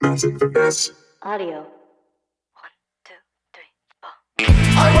Audio. 1, 2, 3, 4.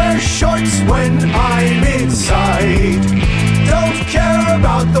 I wear shorts when I'm inside. Don't care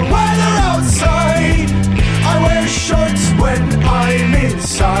about the weather outside. I wear shorts when I'm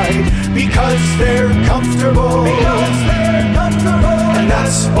inside because they're comfortable. And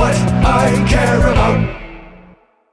that's what I care about.